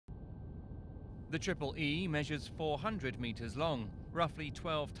The Triple E measures 400 meters long, roughly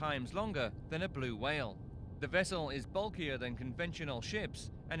 12 times longer than a blue whale. The vessel is bulkier than conventional ships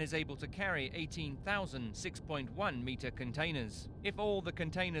and is able to carry 18,000 6.1-meter containers. If all the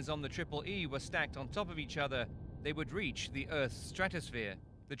containers on the Triple E were stacked on top of each other, they would reach the Earth's stratosphere.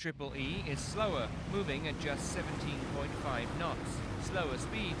 The Triple E is slower, moving at just 17.5 knots. Slower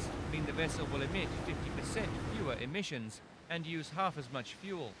speeds mean the vessel will emit 50% fewer emissions and use half as much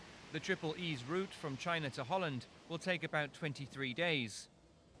fuel. The Triple E's route from China to Holland will take about 23 days.